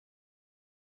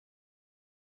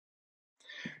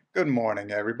Good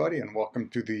morning, everybody, and welcome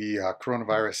to the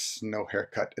coronavirus no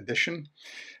haircut edition.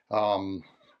 Um,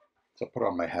 so I'll put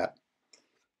on my hat.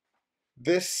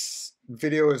 This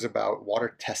video is about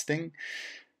water testing.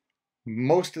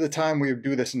 Most of the time we would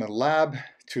do this in a lab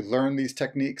to learn these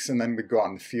techniques, and then we go out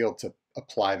in the field to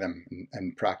apply them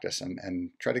and practice and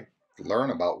try to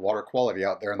learn about water quality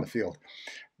out there in the field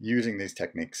using these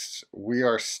techniques. We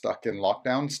are stuck in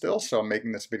lockdown still, so I'm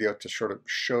making this video to sort of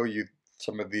show you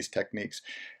some of these techniques.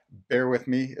 Bear with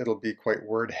me, it'll be quite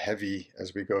word heavy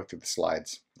as we go through the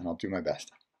slides, and I'll do my best.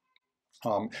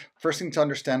 First thing to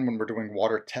understand when we're doing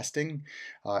water testing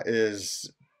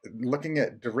is looking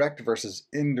at direct versus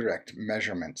indirect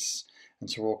measurements.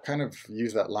 And so we'll kind of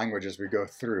use that language as we go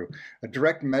through. A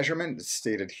direct measurement is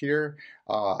stated here.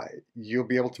 You'll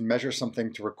be able to measure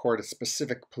something to record a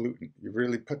specific pollutant. You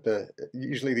really put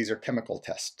usually these are chemical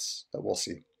tests that we'll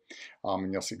see.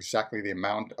 And you'll see exactly the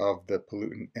amount of the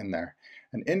pollutant in there.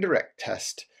 An indirect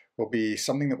test will be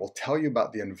something that will tell you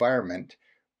about the environment,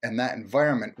 and that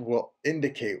environment will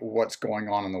indicate what's going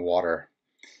on in the water.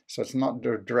 So it's not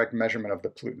a direct measurement of the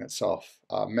pollutant itself.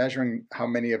 Measuring how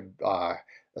many of a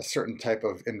certain type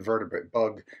of invertebrate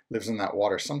bug lives in that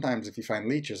water. Sometimes if you find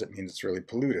leeches, it means it's really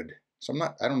polluted. So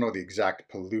I don't know the exact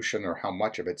pollution or how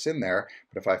much of it's in there,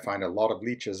 but if I find a lot of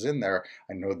leeches in there,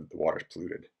 I know that the water's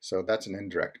polluted. So that's an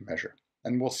indirect measure.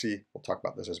 And we'll talk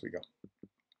about this as we go.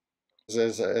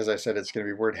 As I said, it's going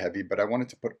to be word heavy, but I wanted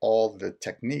to put all the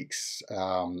techniques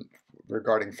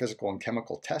regarding physical and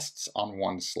chemical tests on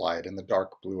one slide in the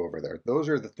dark blue over there. Those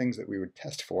are the things that we would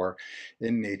test for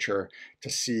in nature to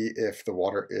see if the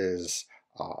water is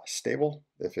stable,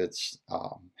 if it's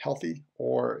healthy,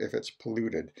 or if it's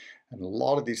polluted. And a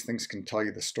lot of these things can tell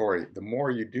you the story. The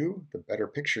more you do, the better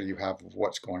picture you have of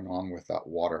what's going on with that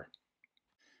water.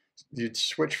 You'd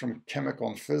switch from chemical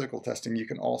and physical testing. You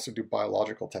can also do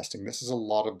biological testing. This is a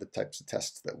lot of the types of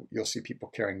tests that you'll see people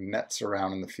carrying nets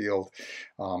around in the field,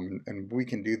 and we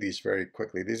can do these very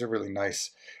quickly. These are really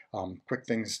nice, quick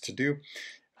things to do.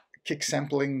 Kick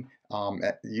sampling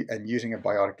and using a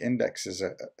biotic index is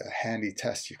a handy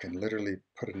test. You can literally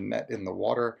put a net in the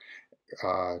water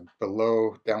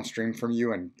below, downstream from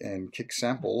you, and kick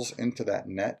samples into that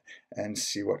net and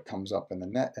see what comes up in the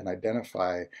net and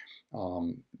identify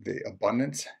the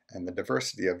abundance and the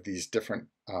diversity of these different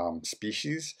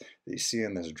species that you see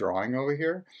in this drawing over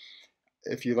here.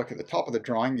 If you look at the top of the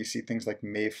drawing, you see things like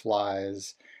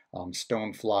mayflies,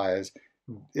 stoneflies.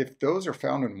 If those are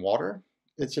found in water,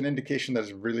 it's an indication that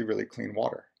it's really, really clean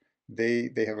water. They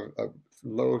have a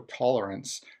low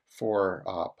tolerance for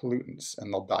pollutants,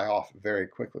 and they'll die off very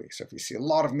quickly. So if you see a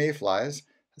lot of mayflies,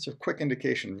 that's a quick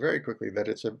indication very quickly that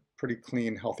it's a pretty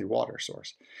clean, healthy water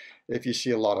source. If you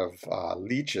see a lot of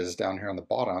leeches down here on the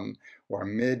bottom, or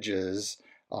midges,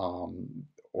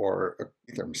 or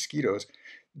either mosquitoes,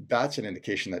 that's an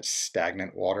indication that's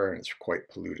stagnant water and it's quite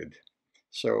polluted.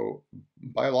 So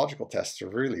biological tests are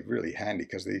really, really handy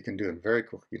because you can do them very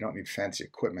quickly. You don't need fancy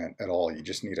equipment at all. You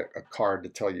just need a card to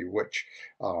tell you which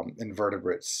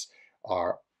invertebrates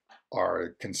are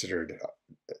considered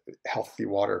healthy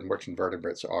water and which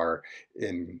invertebrates are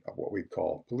in what we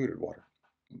call polluted water.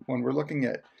 When we're looking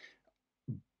at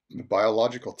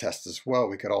biological tests as well,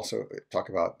 we could also talk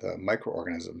about the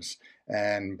microorganisms.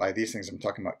 And by these things, I'm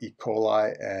talking about E.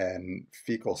 coli and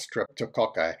fecal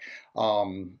streptococci.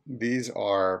 These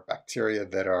are bacteria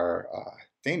that are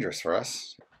dangerous for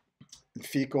us.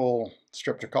 Fecal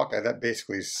streptococci, that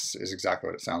basically is exactly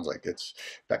what it sounds like. It's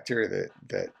bacteria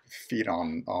that feed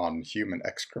on human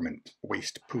excrement,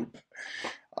 waste, poop.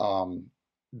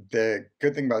 The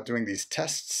good thing about doing these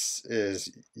tests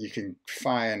is you can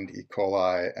find E.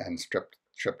 coli and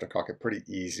streptococci pretty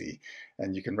easy,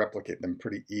 and you can replicate them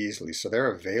pretty easily. So they're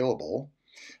available,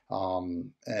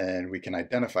 and we can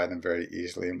identify them very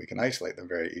easily, and we can isolate them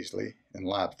very easily in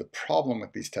labs. The problem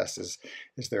with these tests is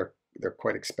they're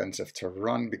quite expensive to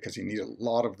run because you need a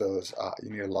lot of those. You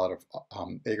need a lot of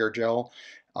agar gel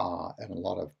and a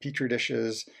lot of petri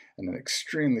dishes and an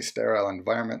extremely sterile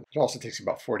environment. It also takes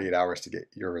about 48 hours to get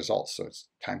your results, so it's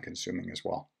time consuming as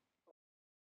well.